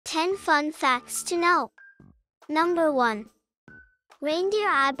10 fun facts to know. Number 1. Reindeer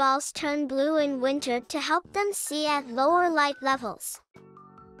eyeballs turn blue in winter to help them see at lower light levels.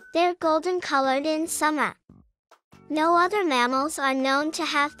 They're golden colored in summer. No other mammals are known to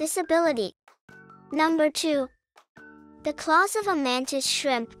have this ability. Number 2. The claws of a mantis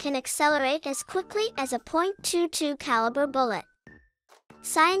shrimp can accelerate as quickly as a .22 caliber bullet.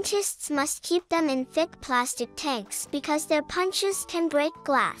 Scientists must keep them in thick plastic tanks because their punches can break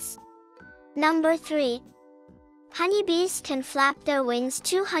glass. Number 3. Honeybees can flap their wings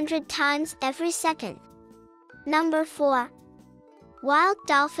 200 times every second. Number 4. Wild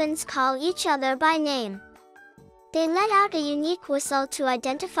dolphins call each other by name. They let out a unique whistle to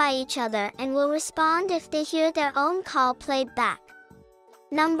identify each other and will respond if they hear their own call played back.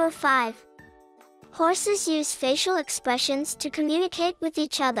 Number 5. Horses use facial expressions to communicate with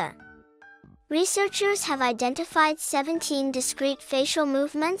each other. Researchers have identified 17 discrete facial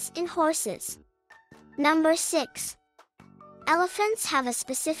movements in horses. Number 6. Elephants have a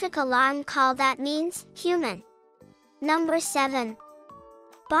specific alarm call that means human. Number 7.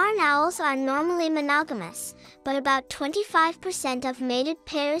 Barn owls are normally monogamous, but about 25% of mated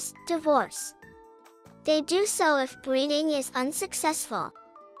pairs divorce. They do so if breeding is unsuccessful.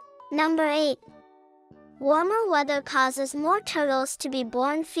 Number 8. Warmer weather causes more turtles to be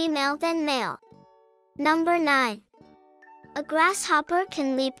born female than male. Number 9. A grasshopper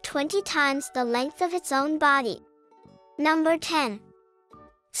can leap 20 times the length of its own body. Number 10.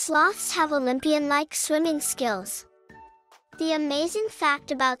 Sloths have Olympian-like swimming skills. The amazing fact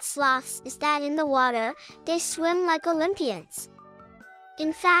about sloths is that in the water, they swim like Olympians.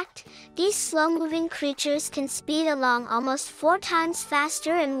 In fact, these slow-moving creatures can speed along almost 4 times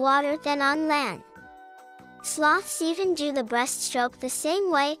faster in water than on land. Sloths even do the breaststroke the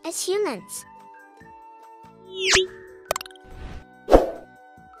same way as humans.